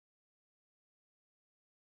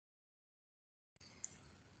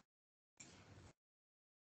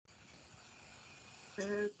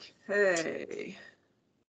Okay.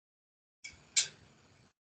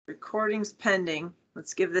 Recording's pending.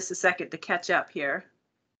 Let's give this a second to catch up here.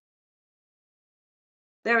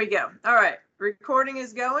 There we go. All right, recording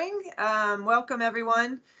is going. Welcome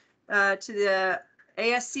everyone to the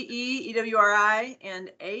ASCE, EWRI,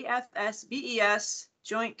 and AFSBES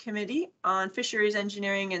Joint Committee on Fisheries,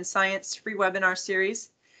 Engineering, and Science free webinar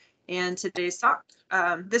series. And today's talk.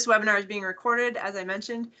 This webinar is being recorded, as I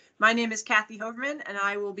mentioned. My name is Kathy Hoverman, and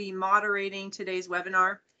I will be moderating today's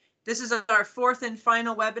webinar. This is our fourth and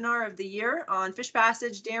final webinar of the year on fish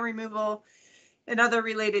passage, dam removal, and other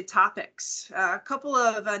related topics. A couple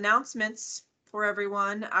of announcements for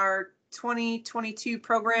everyone. Our 2022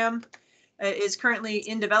 program is currently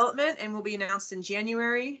in development and will be announced in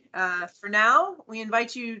January. For now, we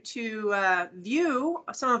invite you to view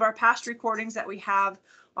some of our past recordings that we have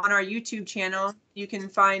on our YouTube channel. You can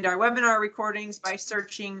find our webinar recordings by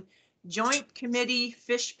searching Joint Committee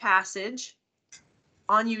Fish Passage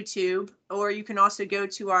on YouTube, or you can also go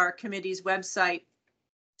to our committee's website.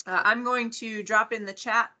 I'm going to drop in the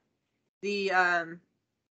chat the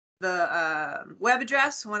web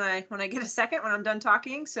address when I get a second, when I'm done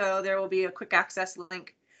talking. So there will be a quick access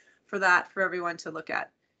link for that for everyone to look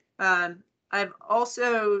at. I've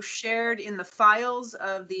also shared in the files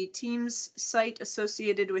of the Teams site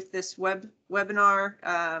associated with this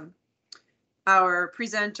webinar our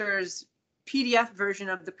presenter's PDF version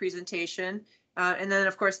of the presentation. And then,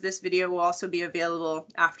 of course, this video will also be available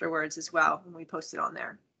afterwards as well when we post it on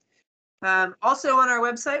there. Also on our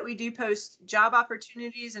website, we do post job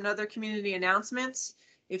opportunities and other community announcements.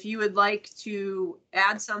 If you would like to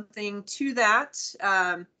add something to that,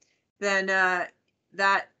 then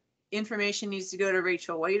that information needs to go to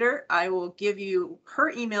Rachel Waiter. I will give you her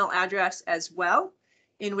email address as well,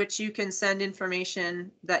 in which you can send information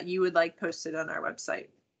that you would like posted on our website.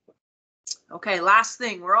 Okay, last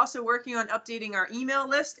thing, we're also working on updating our email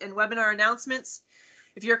list and webinar announcements.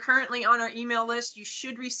 If you're currently on our email list, you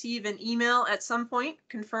should receive an email at some point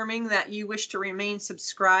confirming that you wish to remain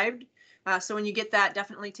subscribed. So when you get that,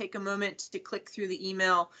 definitely take a moment to click through the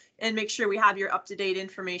email and make sure we have your up-to-date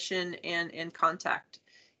information and contact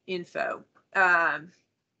info.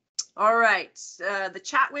 All right, the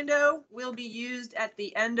chat window will be used at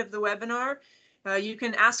the end of the webinar. You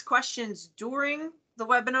can ask questions during the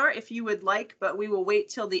webinar if you would like, but we will wait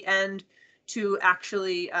till the end to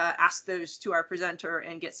actually ask those to our presenter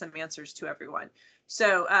and get some answers to everyone.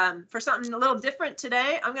 So for something a little different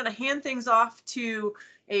today, I'm going to hand things off to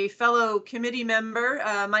a fellow committee member,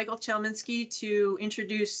 Michael Chelminsky, to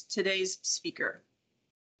introduce today's speaker.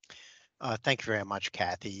 Thank you very much,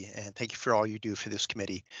 Kathy, and thank you for all you do for this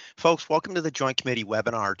committee. Folks, welcome to the Joint Committee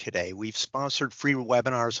webinar today. We've sponsored free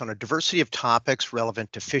webinars on a diversity of topics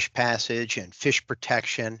relevant to fish passage and fish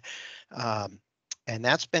protection. And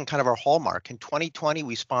that's been kind of our hallmark. In 2020,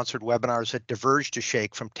 we sponsored webinars that diverged a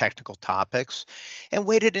shake from technical topics and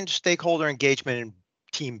waded into stakeholder engagement and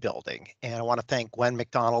team building. And I want to thank Gwen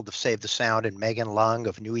McDonald of Save the Sound and Megan Lung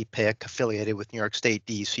of New Epic, affiliated with New York State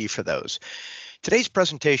DEC, for those. Today's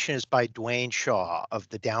presentation is by Dwayne Shaw of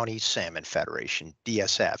the Downeast Salmon Federation,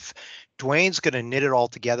 DSF. Dwayne's going to knit it all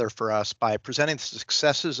together for us by presenting the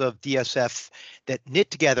successes of DSF that knit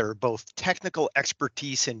together both technical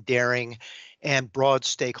expertise and daring and broad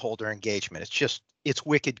stakeholder engagement. It's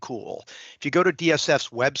wicked cool. If you go to DSF's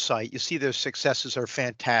website, you see their successes are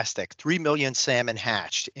fantastic. 3 million salmon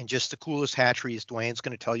hatched in just the coolest hatcheries Dwayne's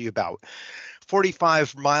going to tell you about.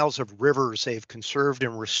 45 miles of rivers they've conserved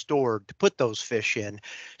and restored to put those fish in,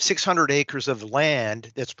 600 acres of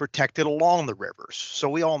land that's protected along the rivers. So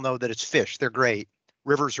we all know that it's fish. They're great.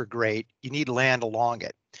 Rivers are great. You need land along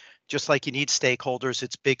it. Just like you need stakeholders,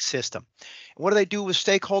 it's a big system. And what do they do with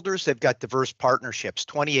stakeholders? They've got diverse partnerships,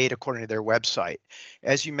 28 according to their website.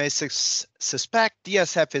 As you may suspect,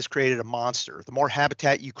 DSF has created a monster. The more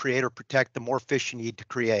habitat you create or protect, the more fish you need to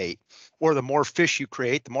create. Or the more fish you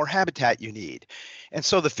create, the more habitat you need. And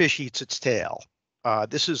so the fish eats its tail.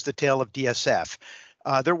 This is the tale of DSF.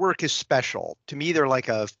 Their work is special. To me, they're like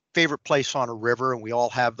a favorite place on a river, and we all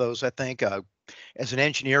have those, I think. As an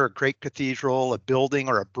engineer, a great cathedral, a building,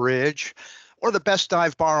 or a bridge, or the best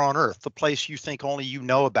dive bar on earth, the place you think only you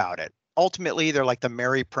know about it. Ultimately, they're like the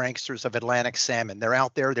merry pranksters of Atlantic salmon. They're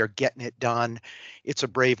out there, they're getting it done. It's a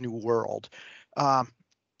brave new world.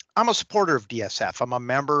 I'm a supporter of DSF. I'm a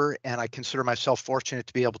member, and I consider myself fortunate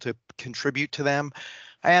to be able to contribute to them.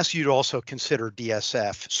 I ask you to also consider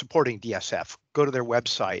DSF, supporting DSF. Go to their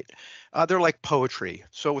website. They're like poetry.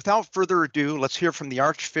 So without further ado, let's hear from the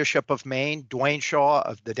Archbishop of Maine, Dwayne Shaw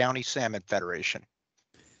of the Downeast Salmon Federation.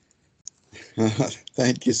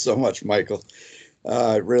 Thank you so much, Michael.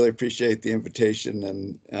 I really appreciate the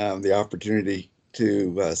invitation and the opportunity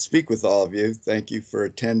to speak with all of you. Thank you for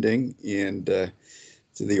attending, and to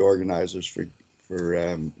the organizers for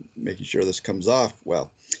making sure this comes off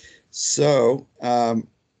well. So,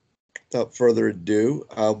 without further ado,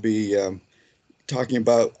 I'll be talking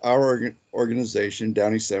about our organization,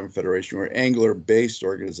 Downeast Salmon Federation. We're an angler-based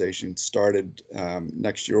organization. Started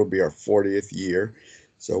next year will be our 40th year.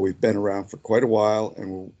 So we've been around for quite a while,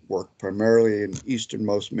 and we work primarily in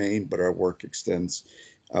easternmost Maine, but our work extends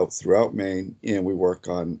out throughout Maine, and we work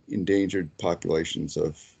on endangered populations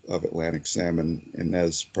of Atlantic salmon. And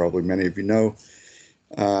as probably many of you know,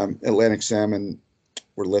 Atlantic salmon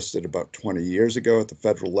were listed about 20 years ago at the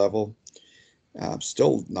federal level.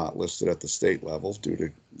 Still not listed at the state level due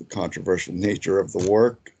to the controversial nature of the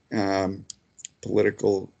work,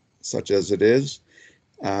 political such as it is.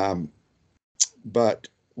 But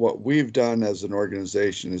what we've done as an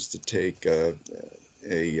organization is to take a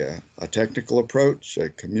technical approach, a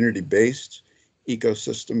community-based,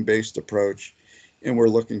 ecosystem-based approach, and we're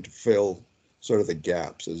looking to fill sort of the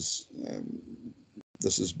gaps. As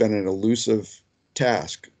this has been an elusive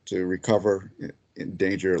task to recover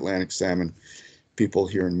endangered Atlantic salmon. People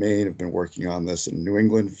here in Maine have been working on this in New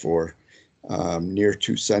England for near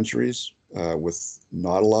 2 centuries with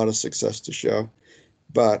not a lot of success to show,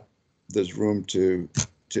 but there's room to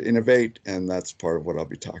innovate, and that's part of what I'll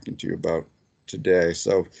be talking to you about today.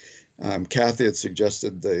 So Kathy had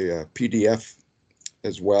suggested the PDF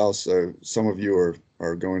as well, so some of you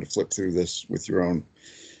are going to flip through this with your own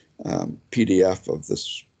PDF of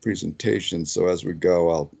this presentation. So as we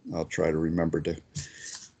go, I'll try to remember to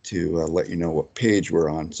let you know what page we're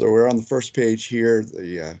on. So we're on the first page here.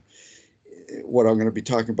 What I'm going to be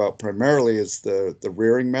talking about primarily is the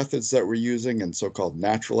rearing methods that we're using, and so-called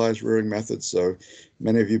naturalized rearing methods. So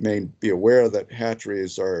many of you may be aware that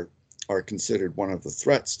hatcheries are considered one of the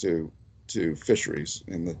threats to fisheries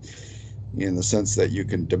in the sense that you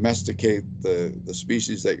can domesticate the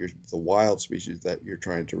species the wild species that you're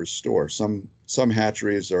trying to restore. Some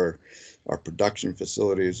hatcheries are production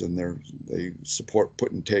facilities, and they support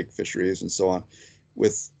put and take fisheries and so on.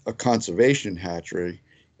 With a conservation hatchery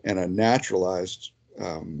and a naturalized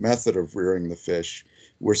method of rearing the fish,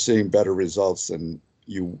 we're seeing better results than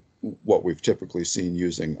what we've typically seen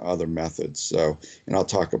using other methods. So, and I'll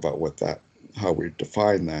talk about how we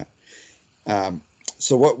define that.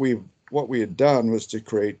 So what we had done was to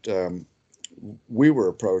create. We were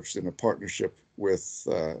approached in a partnership with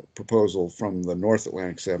a proposal from the North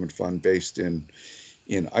Atlantic Salmon Fund based in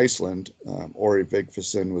Iceland. Ori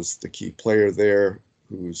Vigfusson was the key player there,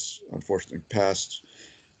 who's unfortunately passed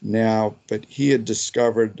now, but he had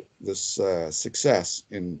discovered this success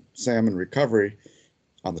in salmon recovery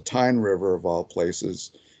on the Tyne River, of all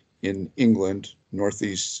places, in England,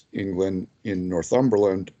 northeast England, in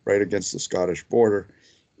Northumberland, right against the Scottish border,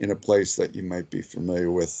 in a place that you might be familiar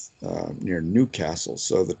with near Newcastle.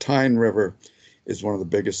 So the Tyne River is one of the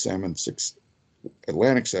biggest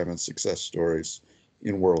Atlantic salmon success stories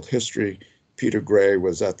in world history. Peter Gray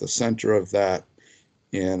was at the center of that,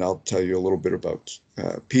 and I'll tell you a little bit about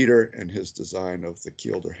Peter and his design of the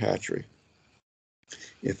Kielder hatchery.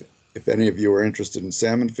 If any of you are interested in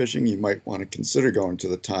salmon fishing, you might want to consider going to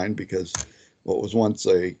the Tyne, because what was once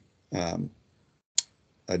a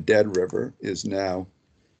dead river is now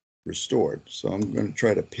restored. So I'm going to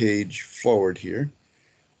try to page forward here,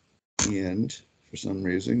 and for some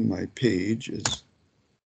reason my page is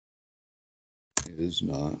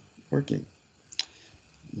not working.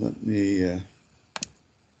 Let me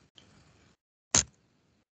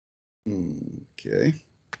okay,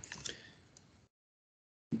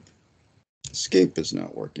 escape is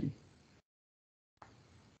not working.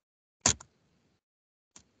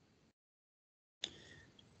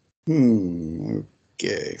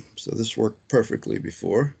 Okay, so this worked perfectly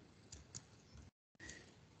before.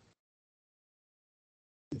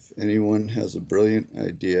 If anyone has a brilliant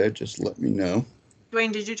idea, just let me know.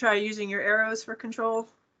 Dwayne, did you try using your arrows for control?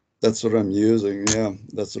 That's what I'm using. Yeah,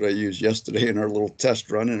 that's what I used yesterday in our little test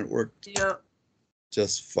run, and it worked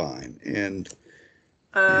just fine. And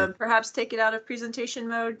perhaps take it out of presentation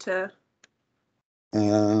mode to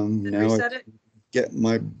now reset it. Get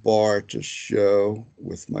my bar to show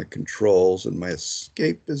with my controls, and my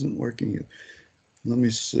escape isn't working. Let me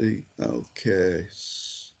see. Okay,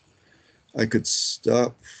 I could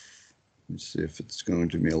stop. Let me see if it's going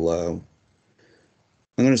to me allow.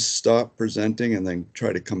 I'm going to stop presenting and then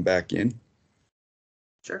try to come back in.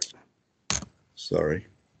 Sure. Sorry.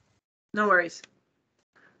 No worries.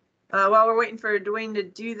 While we're waiting for Dwayne to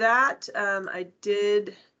do that,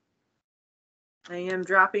 I am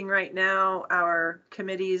dropping right now our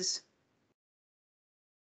committee's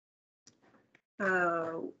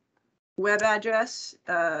web address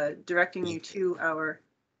directing you to our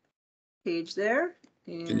page there.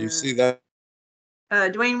 And, can you see that?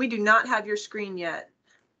 Dwayne, we do not have your screen yet.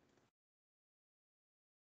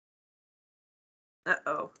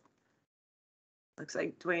 Uh-oh. Looks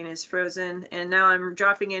like Dwayne is frozen. And now I'm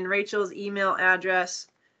dropping in Rachel's email address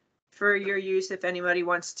for your use if anybody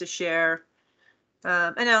wants to share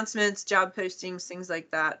announcements, job postings, things like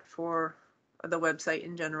that for the website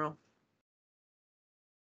in general.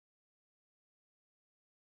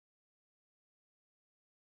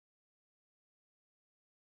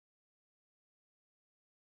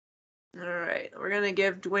 All right, we're going to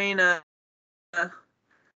give Dwayne a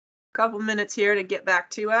couple minutes here to get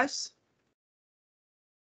back to us.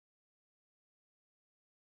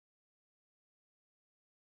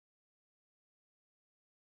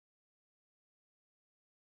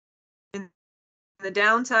 In the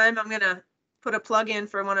downtime, I'm going to put a plug in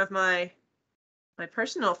for one of my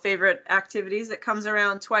personal favorite activities that comes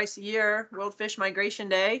around twice a year, World Fish Migration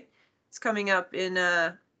Day. It's coming up in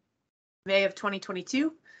May of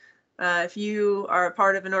 2022. If you are a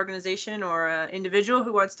part of an organization or an individual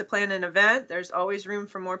who wants to plan an event, there's always room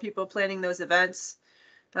for more people planning those events.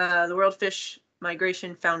 The World Fish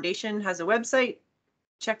Migration Foundation has a website.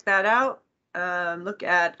 Check that out. Look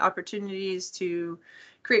at opportunities to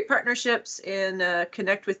create partnerships and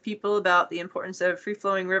connect with people about the importance of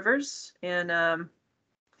free-flowing rivers. And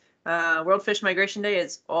World Fish Migration Day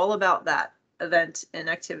is all about that event and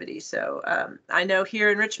activity. So I know here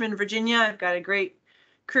in Richmond, Virginia, I've got a great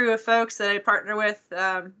crew of folks that I partner with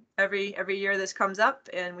every year this comes up,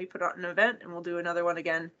 and we put on an event, and we'll do another one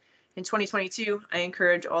again in 2022. I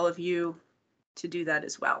encourage all of you to do that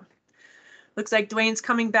as well. Looks like Dwayne's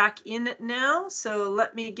coming back in now, so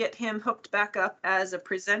let me get him hooked back up as a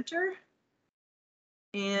presenter,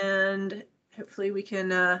 and hopefully we can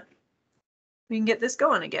get this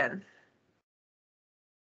going again.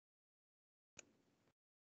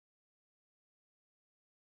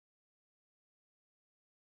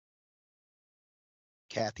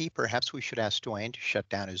 Kathy, perhaps we should ask Dwayne to shut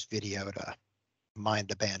down his video to mind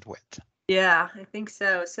the bandwidth. Yeah, I think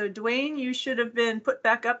so. So Dwayne, you should have been put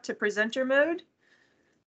back up to presenter mode.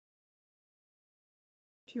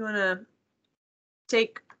 If you want to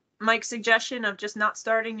take Mike's suggestion of just not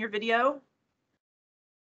starting your video.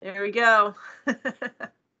 There we go.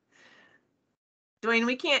 Dwayne,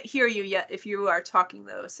 we can't hear you yet if you are talking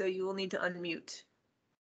though, so you will need to unmute.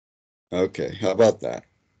 Okay, how about that?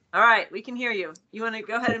 All right, we can hear you. You want to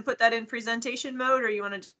go ahead and put that in presentation mode, or you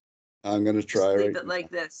want to I'm going to try leave right it like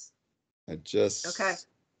this? I just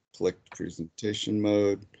clicked presentation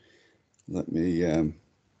mode. Let me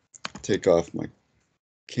take off my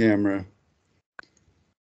camera.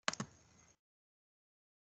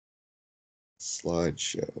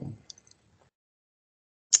 Slideshow.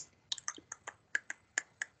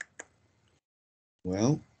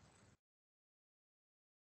 Well,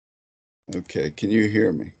 okay, can you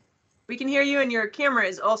hear me? We can hear you, and your camera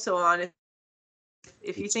is also on.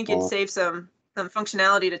 If you think it'd save some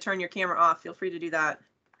functionality to turn your camera off, feel free to do that.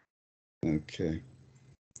 Okay.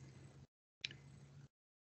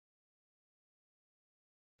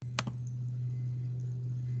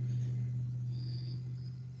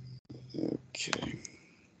 Okay.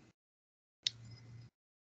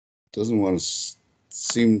 Doesn't want to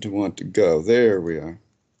seem to want to go. There we are.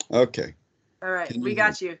 Okay. All right, we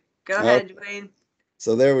got you. Go ahead, Dwayne.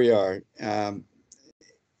 So there we are.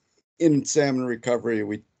 In salmon recovery,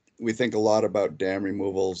 we think a lot about dam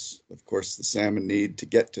removals. Of course, the salmon need to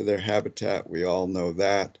get to their habitat. We all know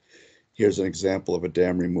that. Here's an example of a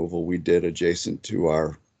dam removal we did adjacent to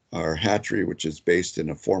our hatchery, which is based in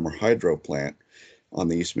a former hydro plant on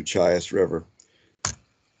the East Machias River.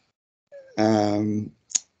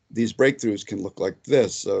 These breakthroughs can look like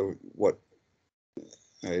this. So what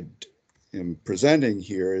I am presenting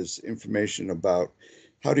here is information about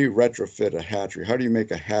how do you retrofit a hatchery? How do you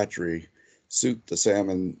make a hatchery suit the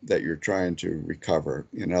salmon that you're trying to recover?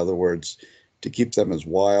 In other words, to keep them as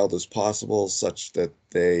wild as possible such that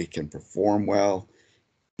they can perform well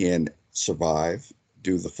and survive,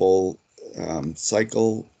 do the full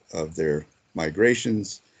cycle of their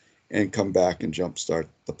migrations, and come back and jumpstart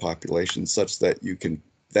the population such that you can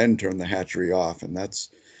then turn the hatchery off. And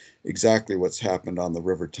that's exactly what's happened on the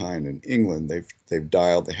River Tyne in England. They've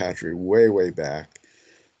dialed the hatchery way back.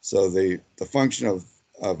 So the function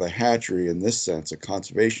of a hatchery in this sense, a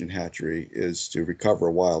conservation hatchery, is to recover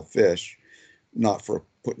wild fish, not for a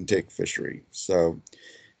put and take fishery. So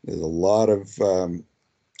there's a lot of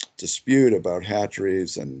dispute about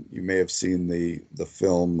hatcheries, and you may have seen the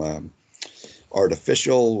film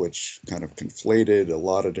artificial, which kind of conflated a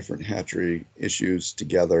lot of different hatchery issues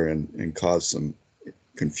together and caused some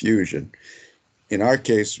confusion. In our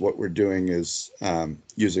case, what we're doing is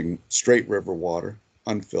using straight river water,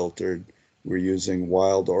 unfiltered. We're using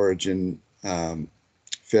wild origin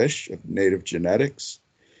fish of native genetics.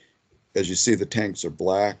 As you see, the tanks are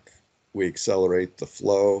black. We accelerate the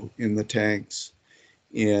flow in the tanks,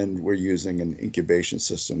 and we're using an incubation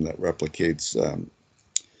system that replicates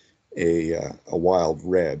a wild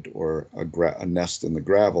red, or a nest in the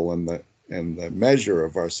gravel. And the measure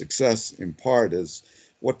of our success in part is,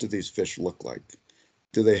 what do these fish look like?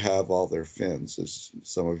 Do they have all their fins? As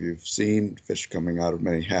some of you have seen, fish coming out of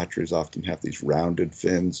many hatcheries often have these rounded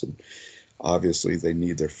fins, and obviously they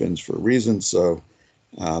need their fins for a reason. So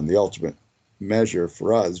the ultimate measure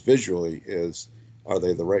for us visually is, are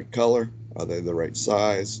they the right color? Are they the right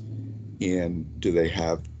size? And do they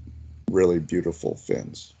have really beautiful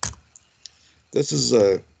fins? This is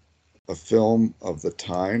a film of the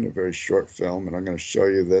time, a very short film, and I'm going to show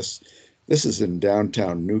you this. This is in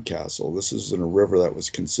downtown Newcastle. This is in a river that was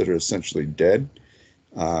considered essentially dead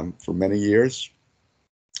for many years.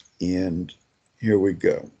 And here we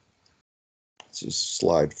go. This is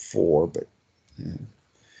slide 4, but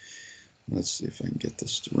let's see if I can get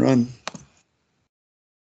this to run.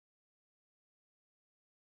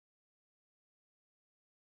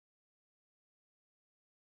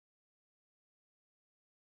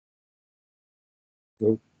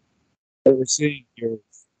 So what we're seeing here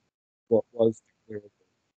is what was declared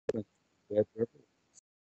the dead river.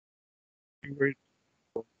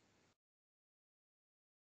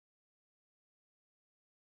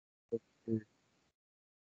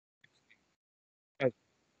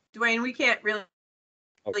 Dwayne, we can't really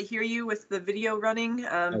hear you with the video running.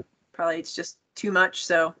 Probably it's just too much.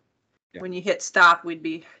 So when you hit stop, we'd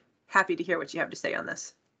be happy to hear what you have to say on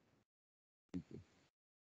this.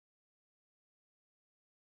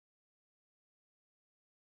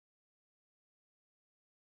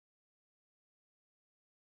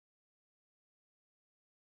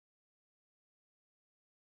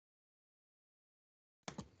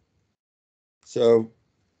 So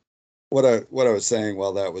what I was saying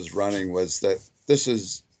while that was running was that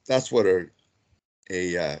that's what a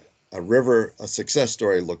river, a success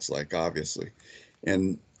story looks like, obviously,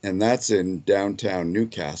 and that's in downtown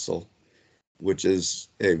Newcastle, which is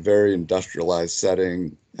a very industrialized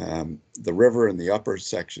setting. The river in the upper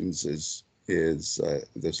sections is there's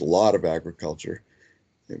a lot of agriculture.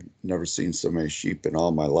 I've never seen so many sheep in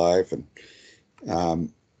all my life, and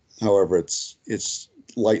however, it's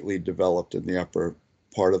lightly developed in the upper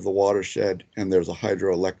part of the watershed, and there's a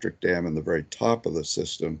hydroelectric dam in the very top of the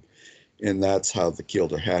system, and that's how the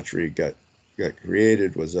Kielder hatchery got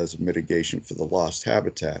created, was as a mitigation for the lost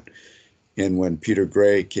habitat. And when Peter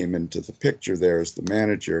Gray came into the picture there as the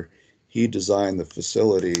manager, he designed the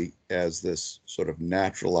facility as this sort of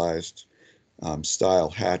naturalized style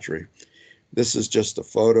hatchery. This is just a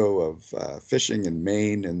photo of fishing in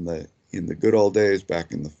Maine in the good old days,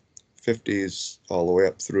 back in the 50s, all the way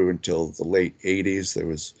up through until the late 80s. There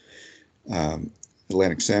was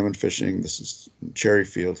Atlantic salmon fishing. This is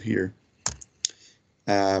Cherryfield here.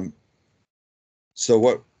 So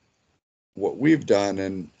what we've done,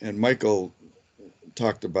 and Michael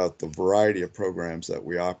talked about the variety of programs that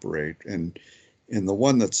we operate, and the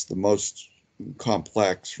one that's the most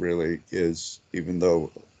complex really is, even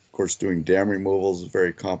though of course doing dam removals is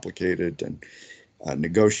very complicated, and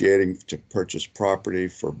negotiating to purchase property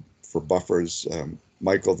for buffers.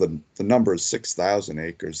 Michael, the number is 6,000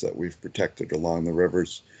 acres that we've protected along the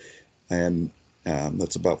rivers, and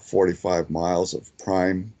that's about 45 miles of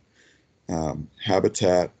prime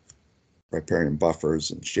habitat, riparian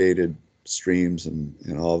buffers, and shaded streams, and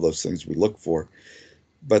all those things we look for.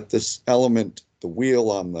 But this element, the wheel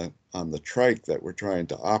on the trike that we're trying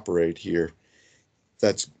to operate here,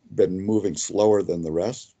 that's been moving slower than the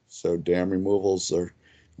rest. So dam removals are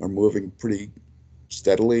moving pretty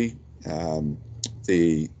steadily.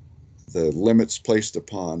 The limits placed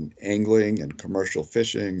upon angling and commercial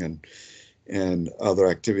fishing and other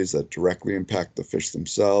activities that directly impact the fish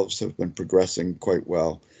themselves have been progressing quite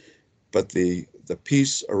well. But the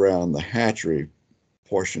piece around the hatchery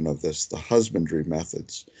portion of this, the husbandry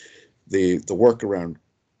methods, the work around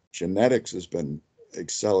genetics has been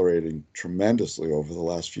accelerating tremendously over the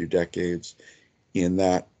last few decades. In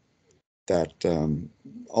that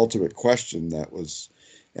ultimate question that was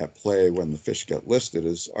at play when the fish got listed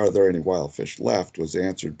is, are there any wild fish left, was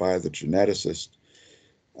answered by the geneticist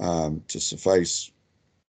to suffice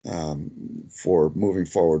for moving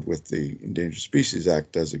forward with the Endangered Species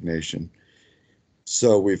Act designation.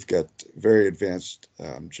 So we've got very advanced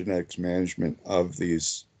genetics management of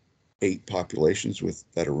these 8 populations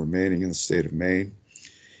that are remaining in the state of Maine.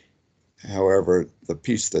 However, the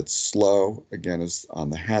piece that's slow, again, is on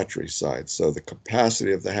the hatchery side. So the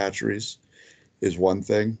capacity of the hatcheries is one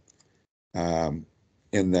thing, and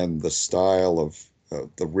then the style of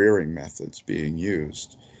the rearing methods being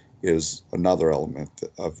used is another element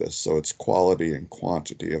of this. So it's quality and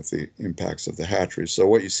quantity of the impacts of the hatcheries. So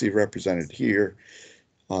what you see represented here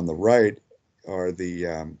on the right are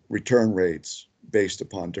the return rates based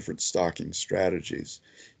upon different stocking strategies.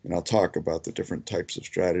 And I'll talk about the different types of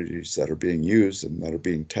strategies that are being used and that are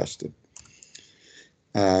being tested.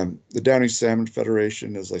 The Downeast Salmon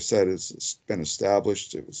Federation, as I said, has been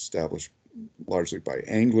established. It was established largely by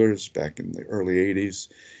anglers back in the early 80s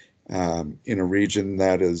in a region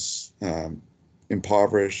that is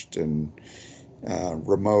impoverished and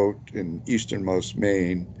remote in easternmost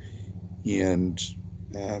Maine, and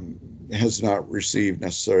has not received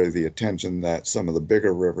necessarily the attention that some of the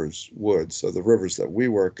bigger rivers would. So the rivers that we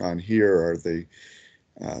work on here are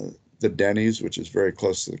the Denny's, which is very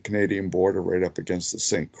close to the Canadian border, right up against the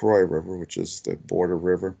St. Croix River, which is the border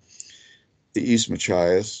river. The East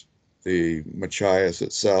Machias, the Machias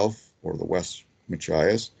itself, or the West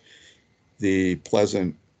Machias, the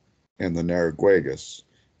Pleasant, and the Narraguagus.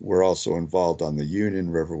 We're also involved on the Union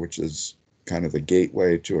River, which is kind of the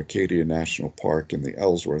gateway to Acadia National Park in the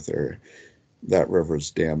Ellsworth area. That river is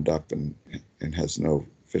dammed up and has no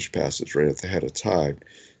fish passage right at the head of tide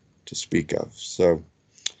to speak of. So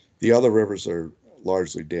the other rivers are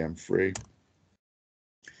largely dam free.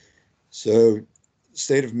 So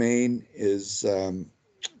state of Maine is the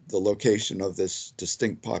location of this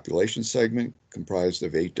distinct population segment comprised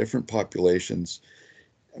of 8 different populations,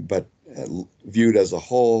 but viewed as a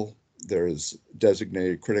whole, there is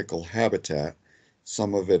designated critical habitat.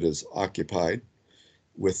 Some of it is occupied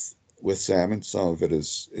with salmon. Some of it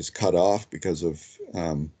is cut off because of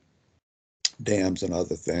dams and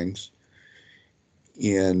other things.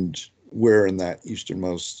 And we're in that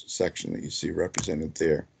easternmost section that you see represented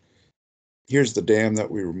there. Here's the dam that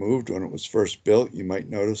we removed when it was first built. You might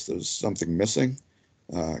notice there's something missing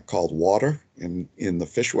called water in the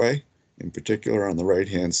fishway, in particular on the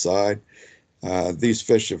right-hand side. These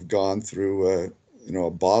fish have gone through a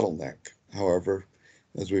bottleneck. However,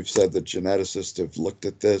 as we've said, the geneticists have looked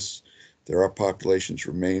at this. There are populations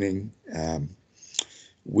remaining.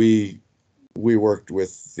 We worked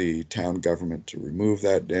with the town government to remove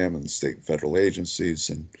that dam and the state and federal agencies,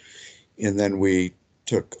 and then we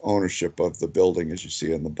took ownership of the building, as you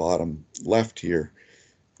see on the bottom left here,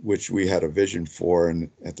 which we had a vision for, and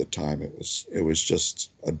at the time it was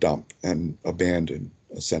just a dump and abandoned,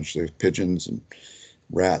 essentially, with pigeons and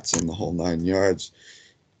rats and the whole 9 yards.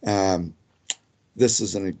 This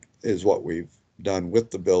is what we've done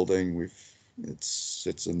with the building. It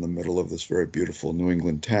sits in the middle of this very beautiful New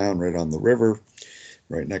England town, right on the river,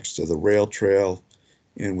 right next to the rail trail,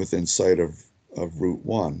 and within sight of Route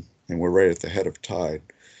 1, and we're right at the head of tide.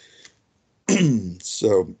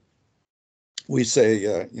 So we say,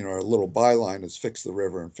 our little byline is fix the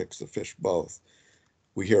river and fix the fish both.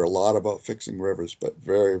 We hear a lot about fixing rivers, but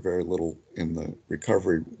very, very little in the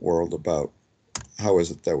recovery world about how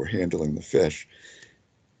is it that we're handling the fish.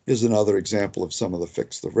 Here's another example of some of the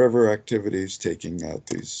fix the river activities, taking out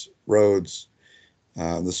these roads.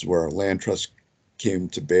 This is where our land trust came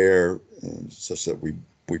to bear, such that we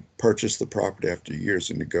purchased the property after years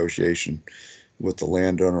of negotiation with the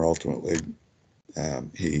landowner. Ultimately,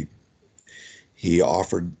 he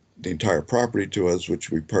offered the entire property to us, which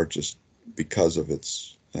we purchased because of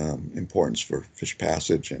its importance for fish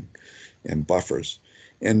passage and buffers.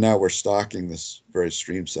 And now we're stocking this very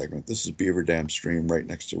stream segment. This is Beaver Dam Stream right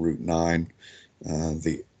next to Route 9,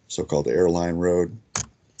 the so-called airline road.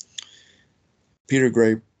 Peter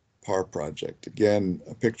Gray Par Project. Again,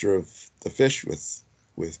 a picture of the fish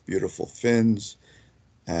with beautiful fins,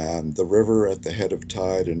 and the river at the head of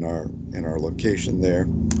tide in our location there.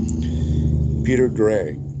 Peter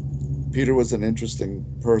Gray. Peter was an interesting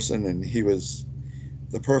person, and he was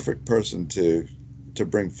the perfect person to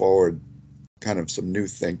bring forward kind of some new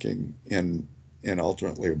thinking and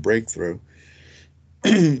ultimately a breakthrough.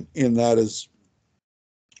 And that is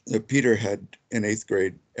that Peter had an 8th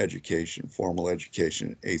grade education, formal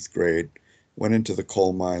education, 8th grade, went into the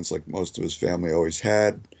coal mines like most of his family always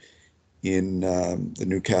had in the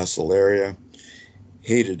Newcastle area,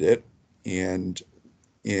 hated it,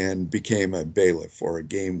 and became a bailiff or a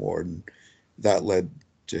game warden. That led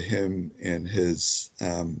to him and his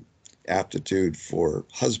aptitude for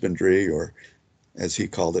husbandry, or as he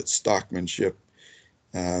called it, stockmanship,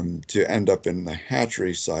 to end up in the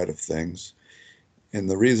hatchery side of things. And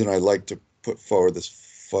the reason I like to put forward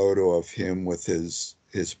this photo of him with his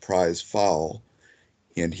prize fowl,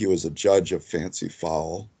 and he was a judge of fancy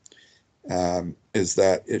fowl, is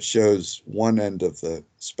that it shows one end of the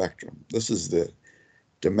spectrum. This is the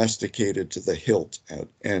domesticated to the hilt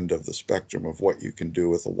end of the spectrum of what you can do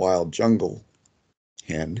with a wild jungle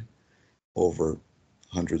hen over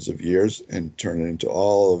hundreds of years and turn it into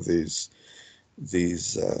all of these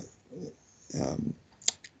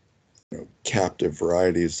captive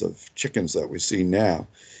varieties of chickens that we see now.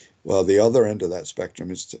 Well, the other end of that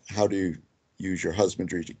spectrum is how do you use your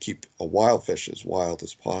husbandry to keep a wild fish as wild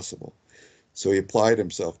as possible? So he applied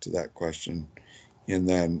himself to that question, and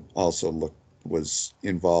then also was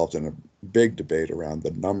involved in a big debate around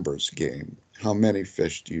the numbers game. How many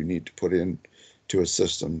fish do you need to put into a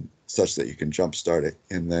system such that you can jumpstart it,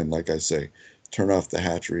 and then, like I say, turn off the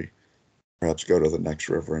hatchery, perhaps go to the next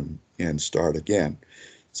river and start again.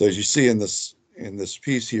 So as you see in this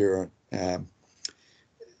piece here,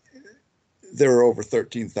 there are over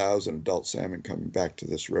 13,000 adult salmon coming back to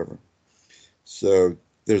this river. So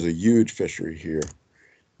there's a huge fishery here.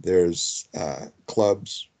 There's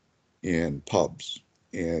clubs and pubs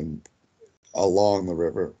and along the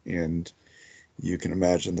river, and you can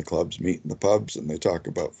imagine the clubs meet in the pubs and they talk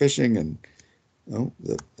about fishing, and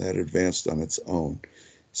that advanced on its own.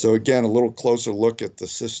 So again, a little closer look at the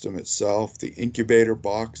system itself. The incubator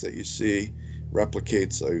box that you see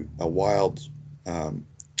replicates a wild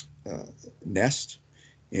nest,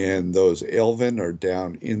 and those alevin are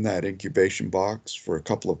down in that incubation box for a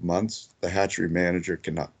couple of months. The hatchery manager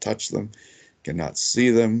cannot touch them, cannot see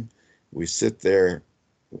them. We sit there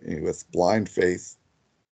with blind faith,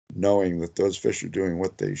 knowing that those fish are doing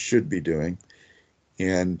what they should be doing.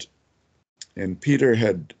 And Peter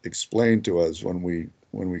had explained to us when we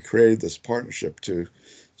created this partnership to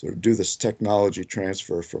sort of do this technology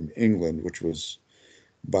transfer from England, which was,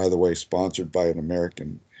 by the way, sponsored by an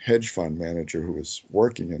American hedge fund manager who was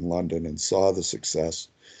working in London and saw the success,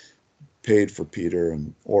 paid for Peter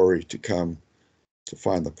and Ori to come to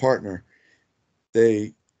find the partner.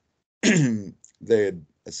 They had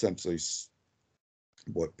essentially,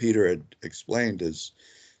 what Peter had explained is,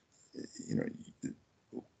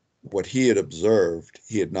 what he had observed,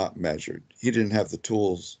 he had not measured. He didn't have the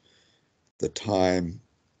tools, the time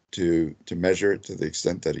to measure it to the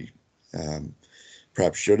extent that he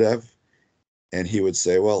perhaps should have. And he would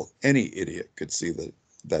say, well, any idiot could see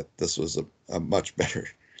that this was a much better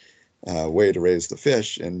way to raise the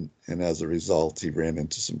fish. And as a result, he ran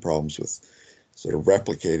into some problems with sort of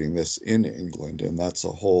replicating this in England. And that's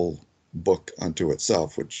a whole book unto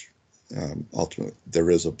itself, which ultimately there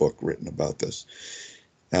is a book written about this.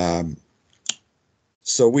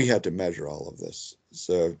 So we had to measure all of this.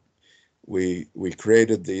 So we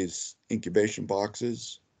created these incubation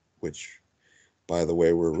boxes, which, by the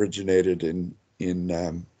way, were originated in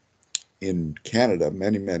Canada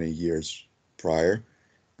many years prior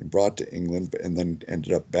and brought to England, and then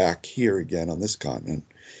ended up back here again on this continent.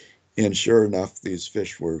 And sure enough, these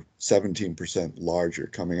fish were 17% larger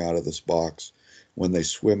coming out of this box when they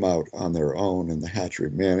swim out on their own, and the hatchery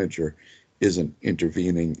manager isn't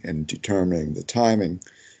intervening and determining the timing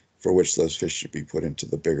for which those fish should be put into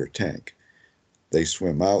the bigger tank. They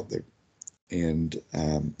swim out, and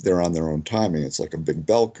they're on their own timing. It's like a big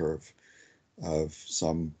bell curve of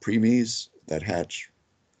some preemies that hatch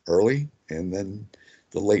early, and then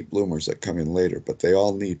the late bloomers that come in later. But they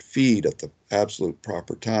all need feed at the absolute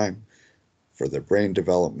proper time for their brain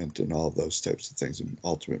development and all of those types of things, and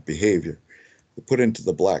ultimate behavior. They're put into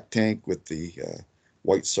the black tank with the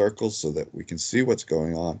white circles so that we can see what's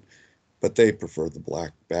going on, but they prefer the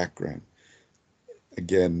black background.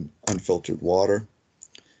 Again, unfiltered water.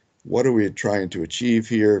 What are we trying to achieve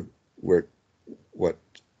here? What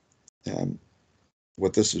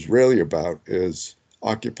this is really about is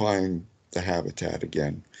occupying the habitat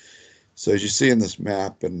again. So as you see in this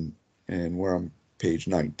map, and we're on page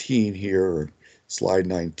 19 here, or slide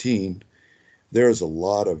 19, there is a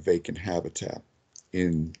lot of vacant habitat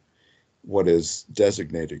in what is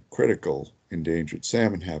designated critical endangered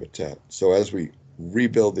salmon habitat. So as we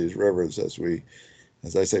rebuild these rivers,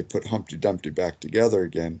 as I say, put Humpty Dumpty back together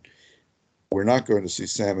again, we're not going to see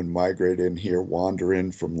salmon migrate in here, wander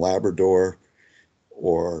in from Labrador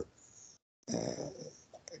or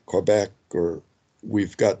Quebec, or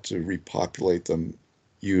we've got to repopulate them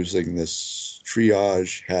using this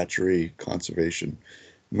triage, hatchery, conservation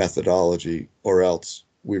methodology, or else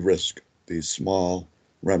we risk these small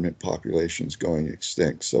remnant populations going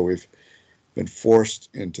extinct. So we've been forced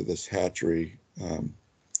into this hatchery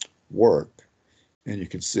work, and you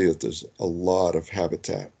can see that there's a lot of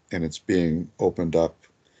habitat, and it's being opened up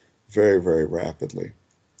very, very rapidly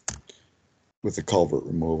with the culvert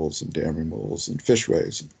removals and dam removals and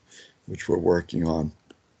fishways, which we're working on.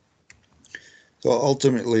 So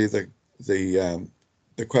ultimately, the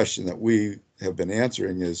question that we have been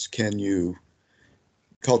answering is, can you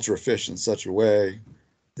culture a fish in such a way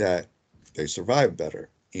that they survive better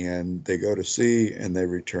and they go to sea and they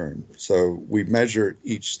return? So we measure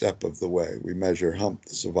each step of the way. We measure hump,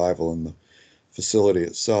 the survival in the facility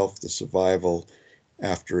itself, the survival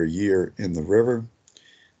after a year in the river,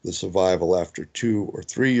 the survival after 2 or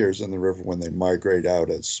 3 years in the river when they migrate out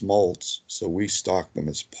as smolts. So we stock them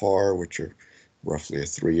as par, which are roughly a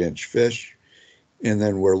 3-inch fish. And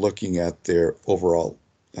then we're looking at their overall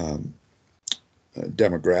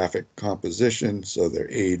demographic composition, so their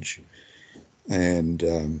age, and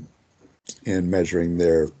measuring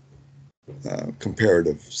their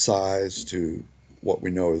comparative size to what we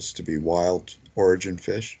know is to be wild origin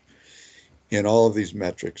fish. And all of these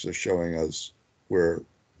metrics are showing us we're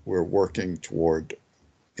working toward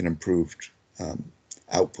an improved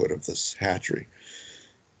output of this hatchery.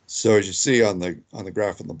 So as you see on the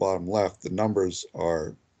graph on the bottom left, the numbers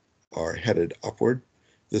are headed upward.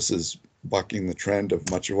 This is bucking the trend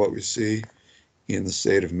of much of what we see in the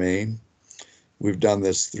state of Maine. We've done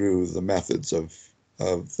this through the methods of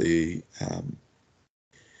the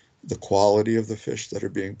quality of the fish that are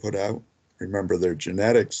being put out. Remember, their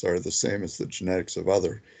genetics are the same as the genetics of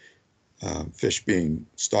other fish being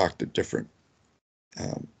stocked at different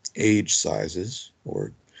age sizes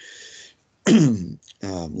or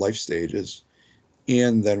life stages.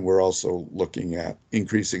 And then we're also looking at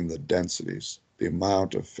increasing the densities, the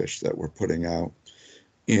amount of fish that we're putting out,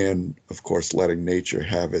 and of course letting nature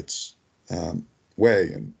have its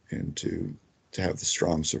way and to have the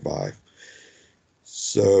strong survive.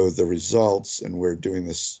 So the results, and we're doing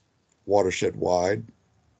this watershed wide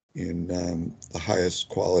in the highest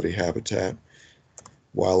quality habitat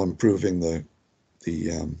while improving the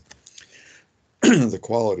the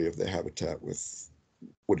quality of the habitat with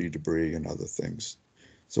woody debris and other things.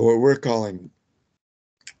 So what we're calling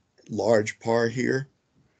large par here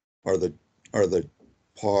are the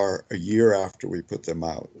par a year after we put them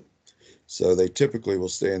out. So they typically will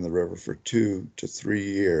stay in the river for 2 to 3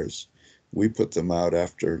 years. We put them out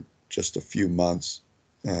after just a few months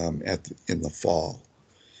in the fall,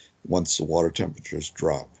 once the water temperatures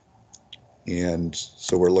drop. And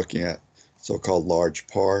so we're looking at so-called large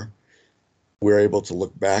par. We're able to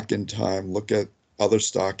look back in time, look at other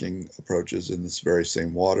stocking approaches in this very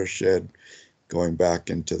same watershed, going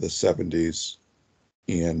back into the 70s.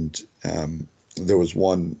 And there was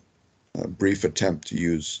one brief attempt to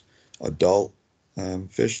use adult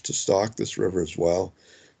fish to stock this river as well.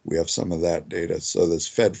 We have some of that data. So there's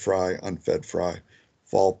fed fry, unfed fry,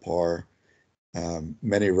 fall par.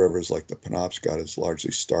 Many rivers like the Penobscot is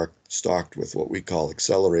largely stocked with what we call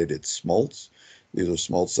accelerated smolts. These are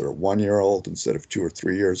smolts that are 1 year old instead of 2 or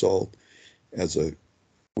 3 years old,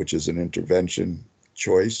 which is an intervention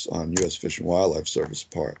choice on U.S. Fish and Wildlife Service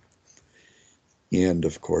part. And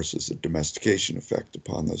of course, is a domestication effect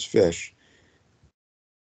upon those fish.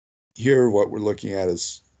 Here, what we're looking at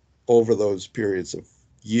is over those periods of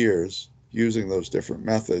years, using those different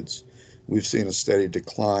methods, we've seen a steady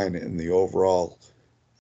decline in the overall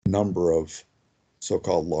number of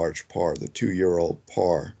so-called large par, the 2-year-old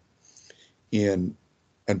par,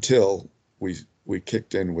 until we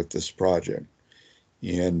kicked in with this project.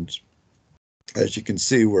 And as you can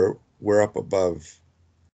see, we're up above,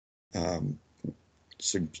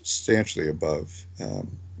 substantially above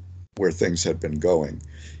where things had been going.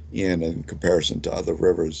 And in comparison to other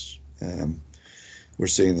rivers, we're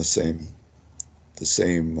seeing the same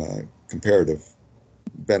comparative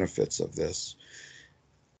benefits of this.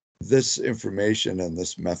 This information and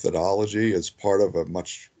this methodology is part of a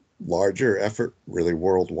much larger effort, really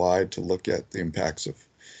worldwide, to look at the impacts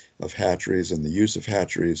of hatcheries and the use of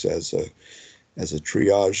hatcheries as a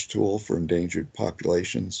triage tool for endangered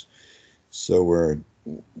populations. So we're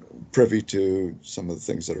privy to some of the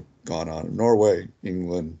things that have gone on in Norway,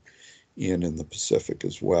 England, and in the Pacific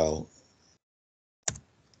as well.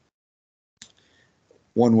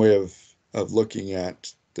 One way of looking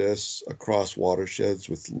at this across watersheds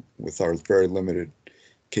with our very limited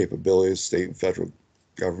capabilities, state and federal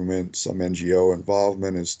government, some NGO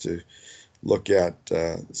involvement, is to look at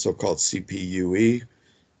so-called CPUE,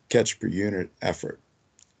 catch per unit effort.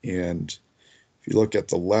 And if you look at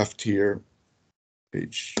the left here, I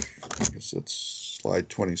guess it's slide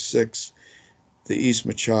 26, the East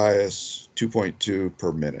Machias 2.2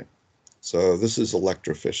 per minute. So this is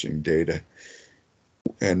electrofishing data.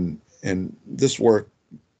 And this work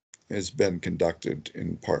has been conducted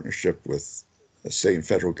in partnership with state and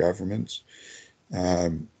federal governments.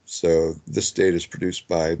 So this data is produced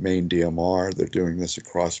by Maine DMR. They're doing this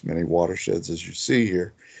across many watersheds, as you see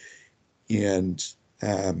here. And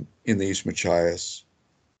in the East Machias,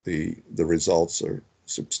 the results are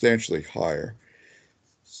substantially higher.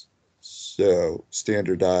 So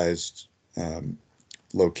standardized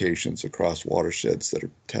locations across watersheds that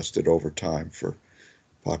are tested over time for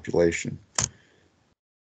population.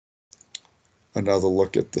 Another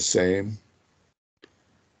look at the same.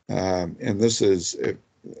 And this is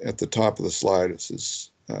at the top of the slide. It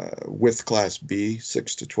says width class B,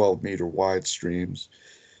 6 to 12 meter wide streams.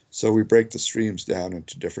 So we break the streams down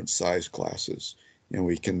into different size classes, and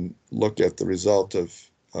we can look at the result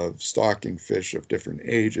of stocking fish of different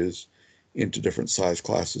ages into different size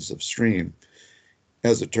classes of stream.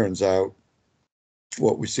 As it turns out,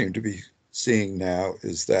 what we seem to be seeing now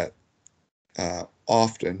is that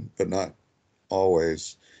often, but not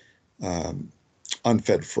always,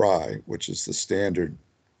 unfed fry, which is the standard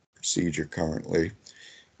procedure currently,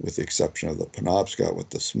 with the exception of the Penobscot with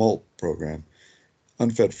the smolt program,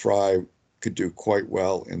 unfed fry could do quite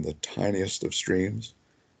well in the tiniest of streams,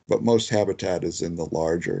 but most habitat is in the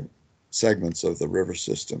larger segments of the river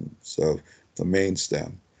system, so the main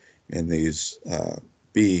stem in these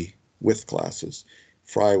B width classes.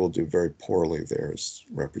 Fry will do very poorly there, as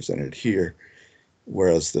represented here,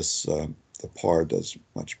 whereas this the par does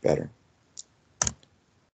much better.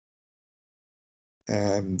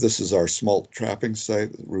 This is our smolt trapping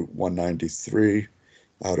site, Route 193,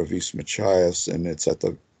 out of East Machias, and it's at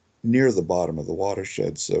the near the bottom of the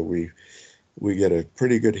watershed, so we get a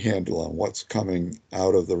pretty good handle on what's coming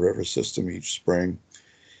out of the river system each spring.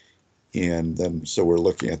 And then, so we're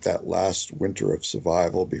looking at that last winter of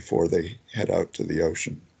survival before they head out to the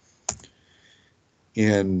ocean.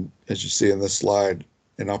 And as you see in this slide,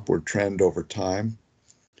 an upward trend over time.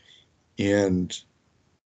 And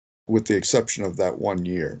with the exception of that 1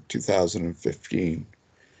 year, 2015,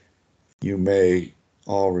 you may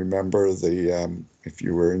all remember the, if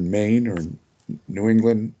you were in Maine or New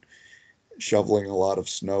England, shoveling a lot of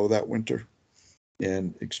snow that winter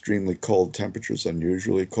and extremely cold temperatures,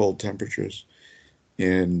 unusually cold temperatures,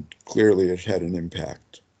 and clearly it had an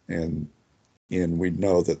impact. And we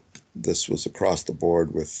know that this was across the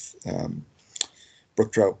board with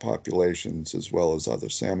brook trout populations as well as other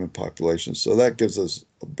salmon populations. So that gives us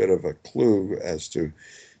a bit of a clue as to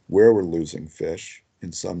where we're losing fish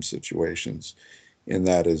in some situations, and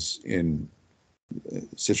that is in a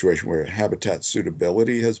situation where habitat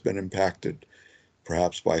suitability has been impacted,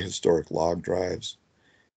 perhaps by historic log drives,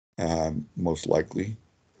 most likely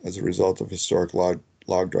as a result of historic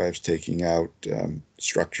log drives taking out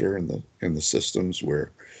structure in the systems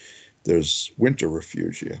where there's winter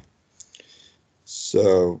refugia.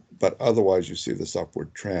 So, but otherwise you see this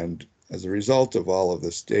upward trend. As a result of all of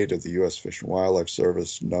this data, the U.S. Fish and Wildlife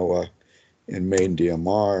Service, NOAA, and Maine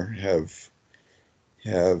DMR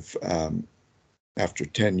have after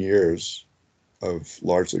 10 years of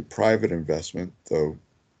largely private investment, though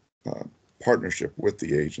partnership with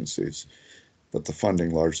the agencies, but the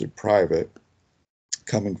funding largely private,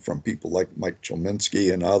 coming from people like Mike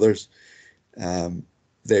Chelminsky and others,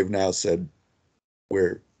 they've now said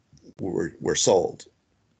we're sold.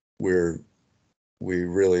 We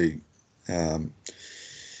really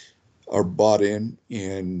are bought in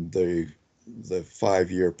the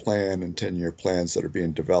 5-year plan and 10-year plans that are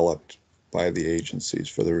being developed by the agencies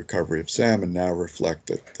for the recovery of salmon now reflect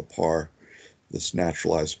that the par, this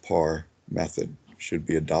naturalized par method, should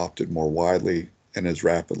be adopted more widely and as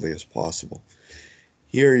rapidly as possible.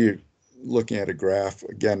 Here you're looking at a graph.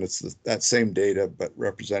 Again, it's that same data, but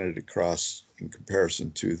represented across in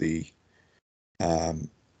comparison to the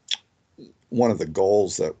one of the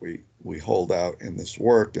goals that we hold out in this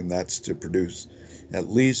work, and that's to produce at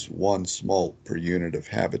least one smolt per unit of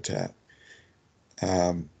habitat.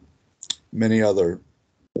 Many other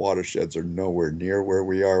watersheds are nowhere near where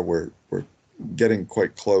we are. We're getting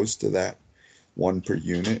quite close to that 1 per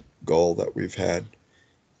unit goal that we've had.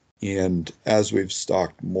 And as we've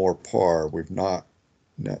stocked more par, we've not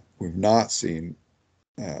seen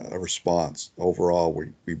a response. Overall,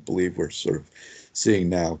 we believe we're sort of seeing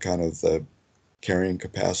now kind of the carrying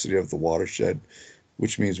capacity of the watershed,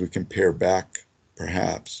 which means we can pare back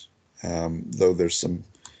perhaps, though there's some,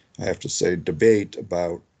 I have to say, debate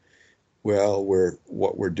about, well,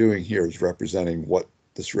 what we're doing here is representing what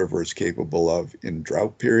this river is capable of in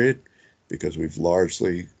drought period, because we've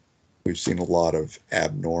seen a lot of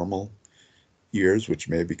abnormal years, which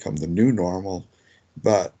may become the new normal.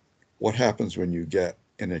 But what happens when you get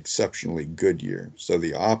an exceptionally good year? So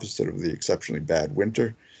the opposite of the exceptionally bad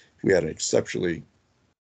winter, if we had an exceptionally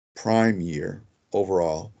prime year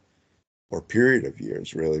overall, or period of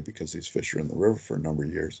years, really, because these fish are in the river for a number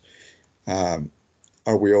of years,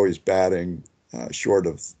 are we always batting short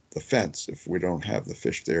of the fence if we don't have the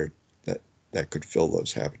fish there that could fill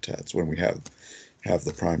those habitats when we have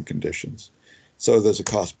the prime conditions? So there's a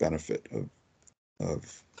cost benefit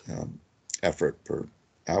of effort per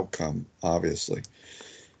outcome, obviously.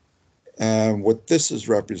 What this is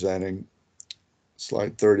representing,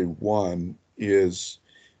 slide 31, is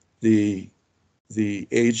the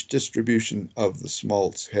age distribution of the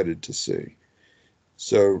smolts headed to sea.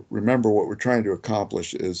 So remember, what we're trying to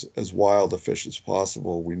accomplish is as wild a fish as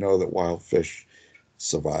possible. We know that wild fish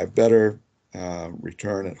survive better,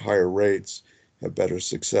 return at higher rates, have better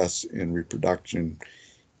success in reproduction,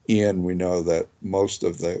 and we know that most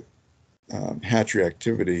of the hatchery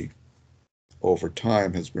activity over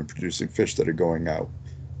time has been producing fish that are going out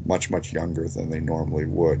much, much younger than they normally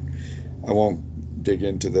would. I won't dig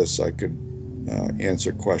into this. I could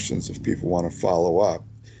answer questions if people want to follow up.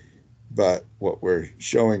 But what we're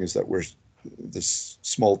showing is that this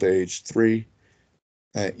smolt age 3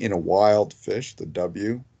 in a wild fish,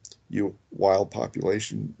 the wild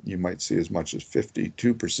population, you might see as much as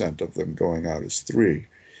 52% of them going out as 3.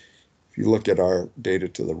 If you look at our data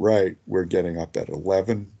to the right, we're getting up at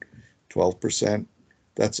 11, 12%.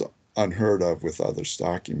 That's unheard of with other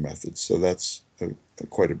stocking methods. So that's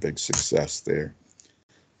quite a big success there.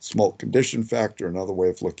 Smolt condition factor, another way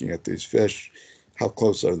of looking at these fish. How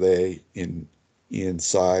close are they in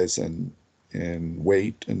size and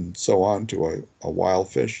weight and so on to a wild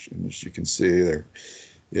fish? And as you can see there,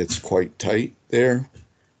 it's quite tight there,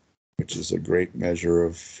 which is a great measure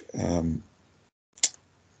of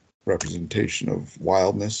representation of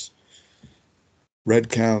wildness. Red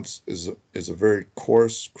counts is a very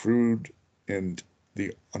coarse, crude, and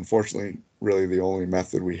unfortunately really the only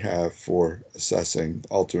method we have for assessing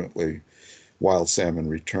ultimately wild salmon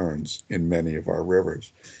returns in many of our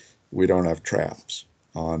rivers. We don't have traps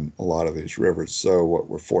on a lot of these rivers. So what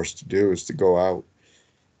we're forced to do is to go out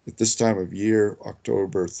at this time of year,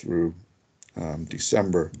 October through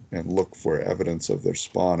December, and look for evidence of their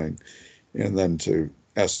spawning, and then to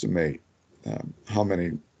estimate how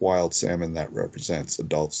many wild salmon that represents,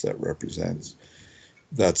 adults that represents.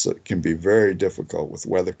 Can be very difficult with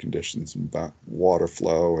weather conditions and water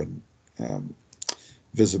flow and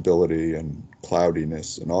visibility and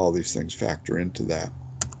cloudiness, and all these things factor into that.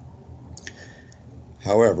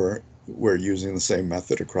 However, we're using the same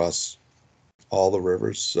method across all the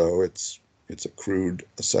rivers, so it's a crude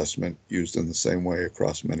assessment used in the same way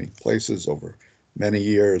across many places over many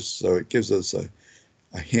years, so it gives us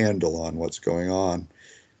a handle on what's going on.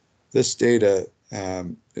 This data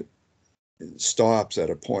it stops at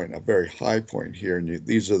a very high point here, and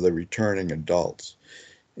these are the returning adults.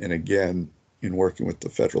 And again, in working with the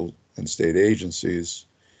federal and state agencies,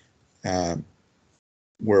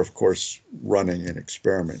 we're of course running an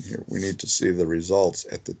experiment here. We need to see the results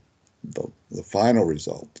at the final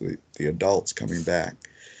result, the adults coming back.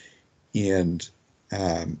 And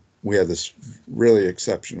we had this really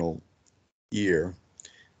exceptional year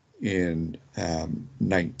in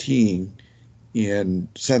 19, and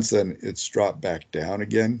since then it's dropped back down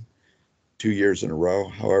again 2 years in a row.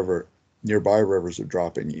 However, nearby rivers are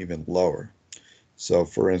dropping even lower. So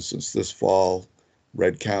for instance, this fall,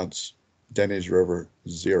 red counts, Denny's River,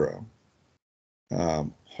 0.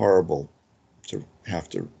 Horrible to have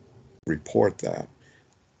to report that.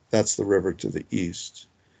 That's the river to the east.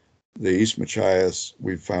 The East Machias,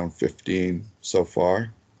 we've found 15 so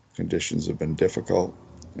far. Conditions have been difficult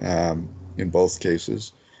in both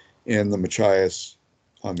cases. And the Machias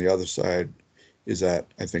on the other side is at,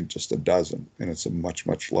 I think, just a dozen, and it's a much,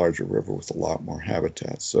 much larger river with a lot more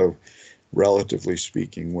habitats. So relatively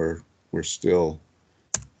speaking, we're still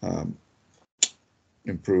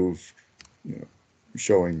improved,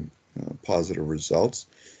 showing positive results.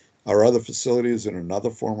 Our other facility is in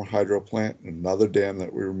another former hydro plant, another dam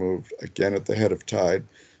that we removed, again at the head of tide,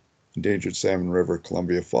 Endangered Salmon River,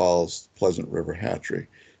 Columbia Falls, Pleasant River Hatchery.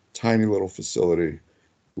 Tiny little facility.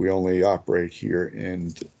 We only operate here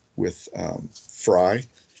with fry,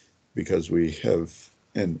 because we have,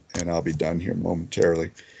 and I'll be done here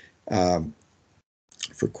momentarily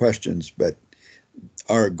for questions, but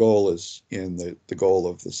our goal is, in the goal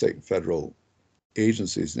of the state and federal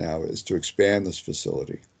agencies now, is to expand this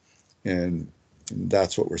facility. And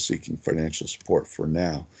that's what we're seeking financial support for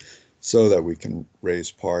now, so that we can raise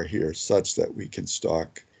par here such that we can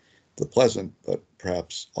stock the Pleasant, but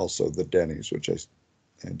perhaps also the Denny's, which I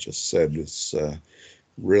just said is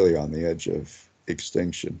really on the edge of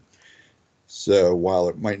extinction. So while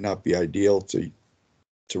it might not be ideal to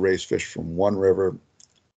raise fish from one river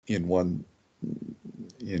in one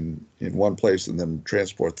in one place and then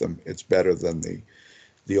transport them, it's better than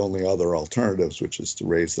the only other alternatives, which is to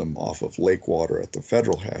raise them off of lake water at the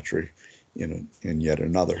federal hatchery in yet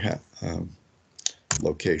another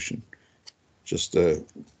location. Just a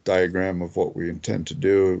diagram of what we intend to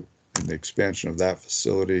do in the expansion of that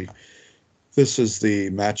facility. This is the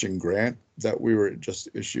matching grant that we were just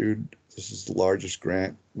issued. This is the largest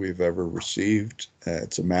grant we've ever received.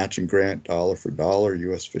 It's a matching grant, dollar for dollar,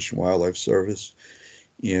 U.S. Fish and Wildlife Service,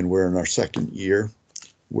 and we're in our second year.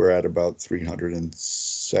 We're at about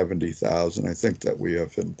 370,000. I think that we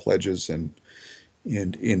have in pledges and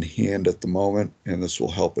in hand at the moment, and this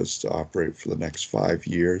will help us to operate for the next 5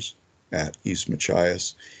 years at East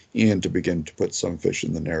Machias and to begin to put some fish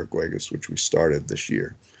in the Narraguegas, which we started this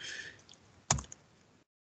year.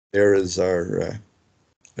 There is our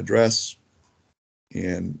address,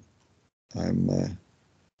 and I'm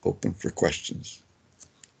open for questions.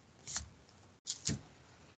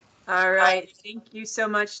 All right. Thank you so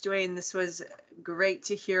much, Dwayne. This was great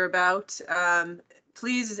to hear about.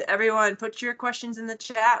 Please, everyone, put your questions in the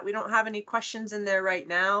chat. We don't have any questions in there right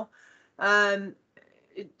now.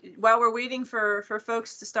 While we're waiting for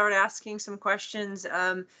folks to start asking some questions,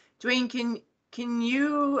 Dwayne, can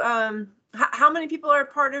you, how many people are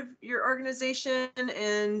part of your organization,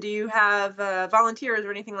 and do you have volunteers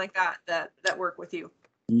or anything like that work with you?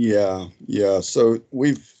 Yeah. So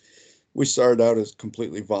we started out as a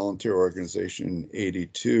completely volunteer organization in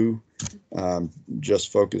 '82,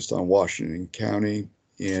 just focused on Washington County,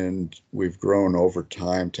 and we've grown over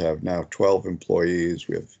time to have now 12 employees.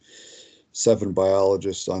 We have 7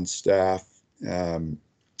 biologists on staff,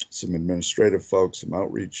 some administrative folks, some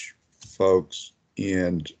outreach folks,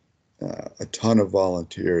 and a ton of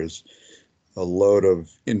volunteers, a load of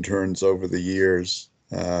interns over the years,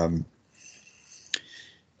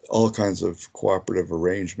 all kinds of cooperative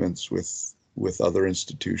arrangements with other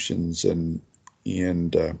institutions and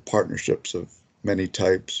partnerships of many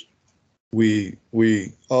types. We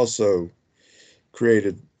also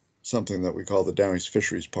created something that we call the Downeast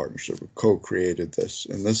Fisheries Partnership. We co-created this,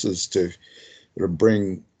 and this is to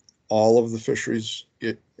bring all of the fisheries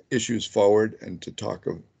issues forward and to talk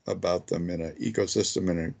about them in an ecosystem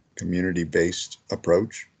and a community-based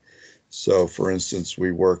approach. So, for instance,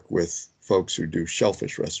 we work with folks who do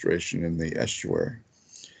shellfish restoration in the estuary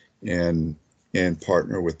and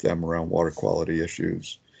partner with them around water quality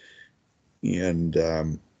issues, and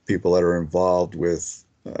people that are involved with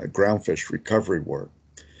groundfish recovery work,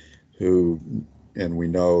 and we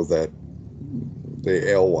know that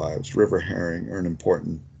the alewives, river herring, are an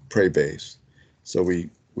important prey base. So we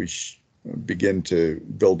begin to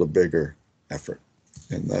build a bigger effort,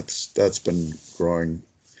 and that's been growing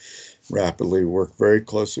rapidly. We work very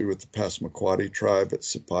closely with the Passamaquoddy tribe at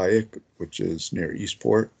Sapayak, which is near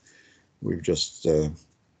Eastport. We've just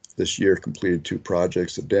this year completed 2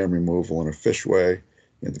 projects, a dam removal and a fishway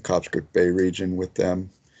in the Copscook Bay region with them.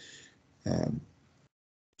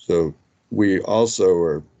 So we also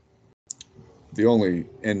are the only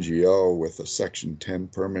NGO with a Section 10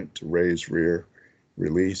 permit to raise, rear,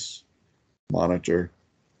 release, monitor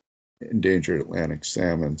endangered Atlantic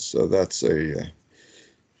salmon. So that's a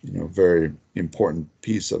very important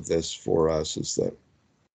piece of this for us, is that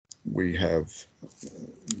we have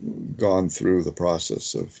gone through the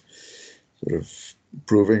process of sort of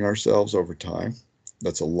proving ourselves over time.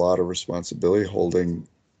 That's a lot of responsibility, holding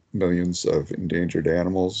millions of endangered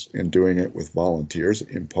animals and doing it with volunteers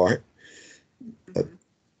in part.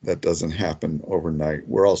 That doesn't happen overnight.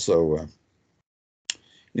 We're also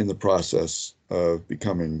in the process of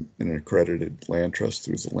becoming an accredited land trust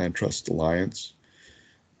through the Land Trust Alliance.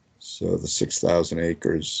 So the 6,000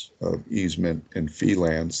 acres of easement and fee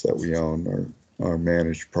lands that we own are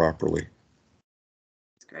managed properly.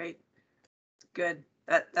 That's great. Good.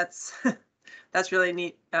 That's that's really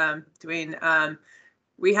neat, Dwayne.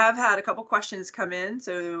 We have had a couple questions come in,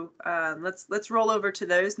 so let's roll over to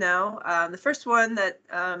those now. The first one that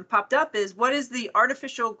popped up is, what is the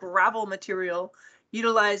artificial gravel material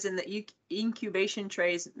utilized in the incubation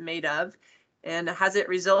trays made of, and has it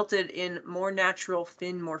resulted in more natural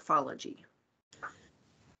fin morphology?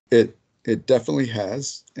 It definitely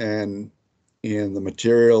has, and the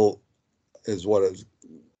material is what is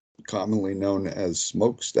commonly known as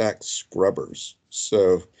smokestack scrubbers.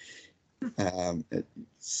 So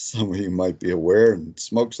some of you might be aware, in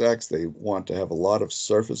smokestacks, they want to have a lot of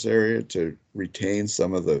surface area to retain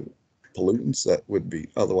some of the pollutants that would be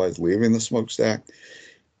otherwise leaving the smokestack.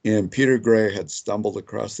 And Peter Gray had stumbled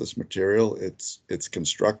across this material. It's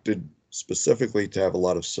constructed specifically to have a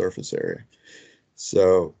lot of surface area.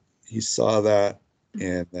 So he saw that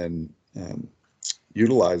and then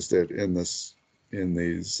utilized it in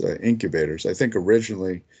these incubators. I think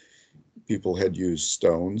originally people had used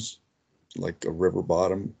stones, like a river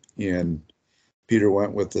bottom, and Peter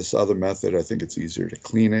went with this other method. I think it's easier to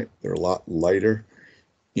clean it. They're a lot lighter,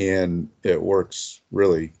 and it works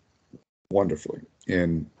really wonderfully.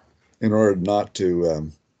 And in order not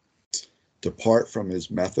to depart from his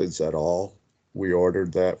methods at all, we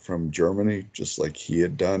ordered that from Germany, just like he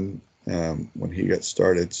had done when he got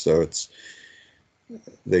started. So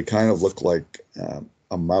they kind of look like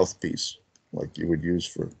a mouthpiece, like you would use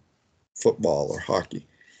for football or hockey.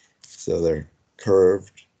 So they're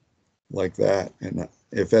curved like that. And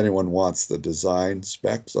if anyone wants the design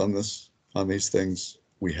specs on these things,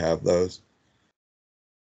 we have those.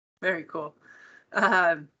 Very cool.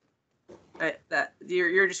 That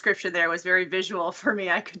your description there was very visual for me.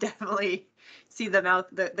 I could definitely see the mouth,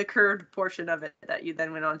 the curved portion of it that you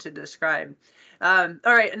then went on to describe. All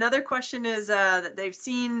right, another question is that they've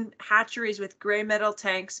seen hatcheries with gray metal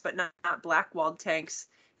tanks, but not black walled tanks.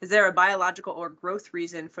 Is there a biological or growth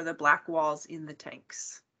reason for the black walls in the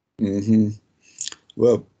tanks? Mm-hmm.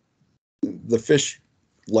 Well, the fish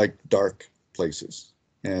like dark places,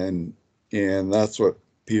 and that's what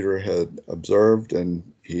Peter had observed, and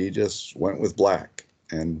he just went with black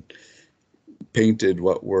and painted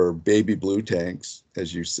what were baby blue tanks,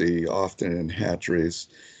 as you see often in hatcheries.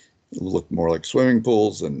 Look more like swimming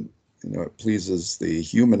pools, and it pleases the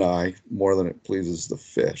human eye more than it pleases the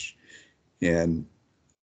fish. And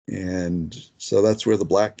so that's where the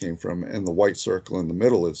black came from. And the white circle in the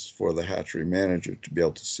middle is for the hatchery manager to be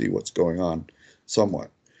able to see what's going on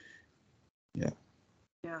somewhat. Yeah.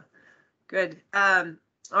 Yeah, good. All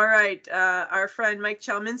right. Our friend Mike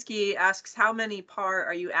Chalminsky asks, how many par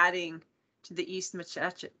are you adding to the East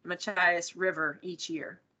Machias River each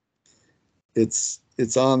year? It's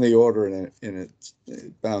on the order, and it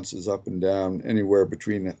bounces up and down anywhere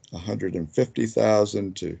between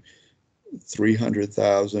 150,000 to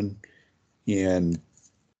 300,000, and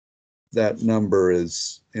that number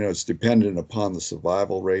is, it's dependent upon the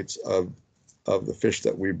survival rates of the fish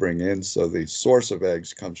that we bring in. So the source of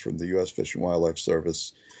eggs comes from the U.S. Fish and Wildlife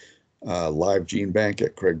Service live gene bank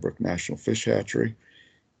at Craigbrook National Fish Hatchery,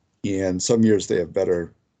 and some years they have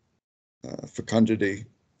better fecundity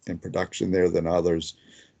and production there than others.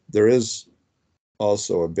 There is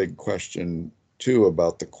also a big question too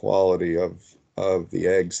about the quality of the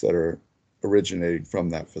eggs that are originating from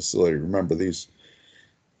that facility. Remember, these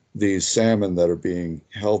salmon that are being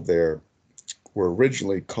held there were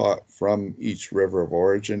originally caught from each river of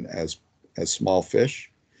origin as small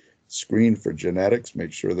fish, screened for genetics,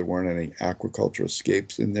 make sure there weren't any aquaculture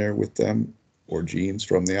escapes in there with them or genes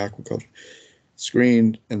from the aquaculture,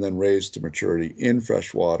 screened and then raised to maturity in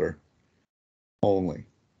fresh water only,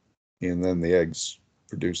 and then the eggs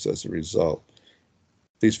produced as a result.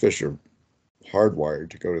 These fish are hardwired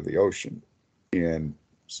to go to the ocean, and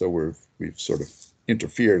so we've sort of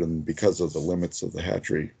interfered, and because of the limits of the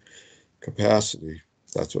hatchery capacity,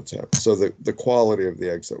 that's what's happened. So the quality of the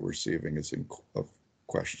eggs that we're receiving is of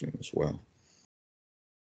question as well.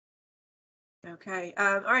 Okay.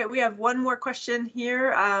 All right. We have one more question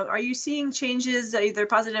here. Are you seeing changes, either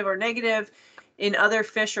positive or negative, in other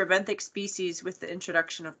fish or benthic species with the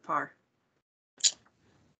introduction of PAR?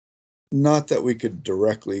 Not that we could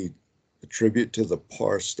directly attribute to the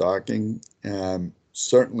PAR stocking.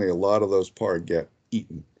 Certainly a lot of those PAR get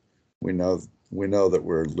eaten. We know that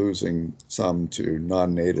we're losing some to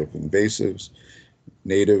non-native invasives.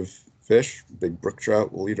 Native fish, big brook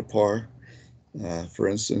trout will eat a PAR, for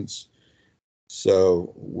instance.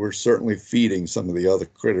 So we're certainly feeding some of the other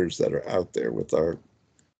critters that are out there with our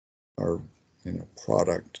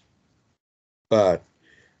product. But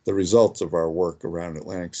the results of our work around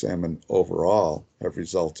Atlantic salmon overall have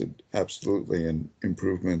resulted absolutely in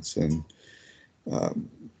improvements in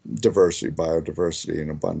diversity, biodiversity,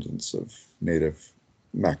 and abundance of native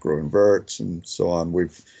macroinverts and so on.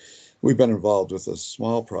 We've been involved with a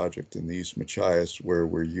small project in the East Machias where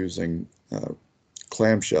we're using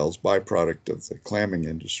clamshells, byproduct of the clamming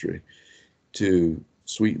industry, to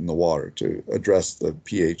sweeten the water, to address the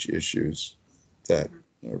pH issues that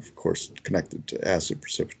are, of course, connected to acid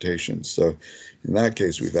precipitation. So in that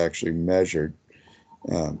case, we've actually measured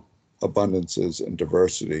abundances and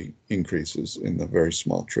diversity increases in the very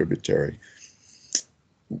small tributary.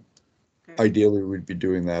 Okay. Ideally, we'd be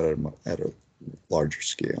doing that at a larger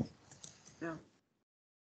scale. Yeah.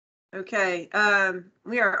 Okay.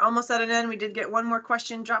 We are almost at an end. We did get one more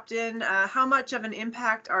question dropped in. How much of an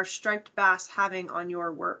impact are striped bass having on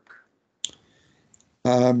your work?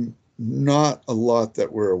 Not a lot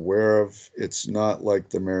that we're aware of. It's not like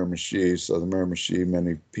the Miramichi. So the Miramichi,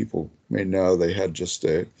 many people may know, they had just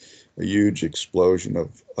a huge explosion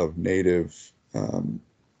of native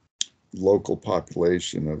local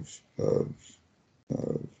population of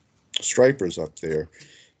stripers up there,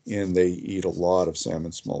 and they eat a lot of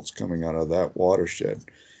salmon smolts coming out of that watershed.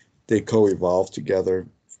 They co-evolve together.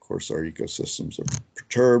 Of course, our ecosystems are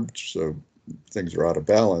perturbed, so things are out of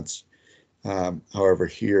balance. However,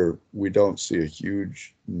 here we don't see a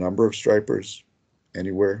huge number of stripers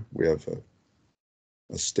anywhere. We have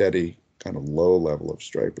a steady kind of low level of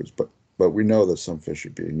stripers, but we know that some fish are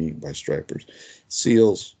being eaten by stripers.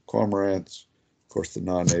 Seals, cormorants, of course, the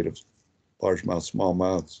non-native largemouth,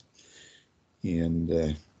 smallmouths,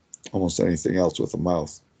 and almost anything else with a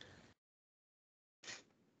mouth.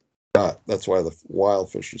 That's why the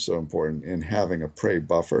wild fish are so important in having a prey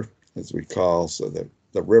buffer, as we call, so that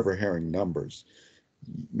the river herring numbers,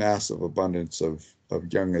 massive abundance of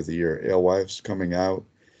young of the year alewives coming out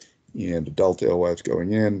and adult alewives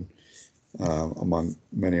going in, among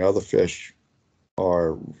many other fish,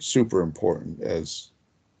 are super important as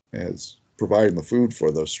providing the food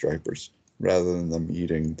for those stripers rather than them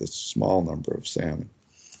eating the small number of salmon.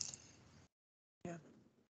 Yeah.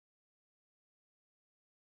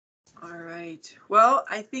 All right. Well,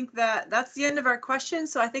 I think that's the end of our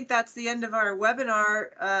questions. So I think that's the end of our webinar.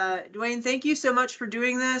 Dwayne, thank you so much for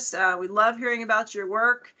doing this. We love hearing about your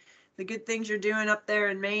work, the good things you're doing up there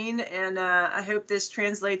in Maine, and I hope this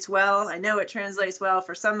translates well. I know it translates well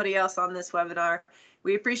for somebody else on this webinar.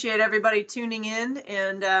 We appreciate everybody tuning in,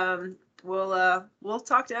 and we'll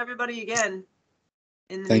talk to everybody again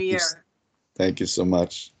in the new year. Thank you so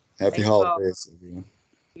much. Happy holidays, everyone.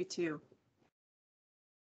 You too.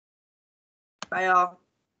 Bye, all.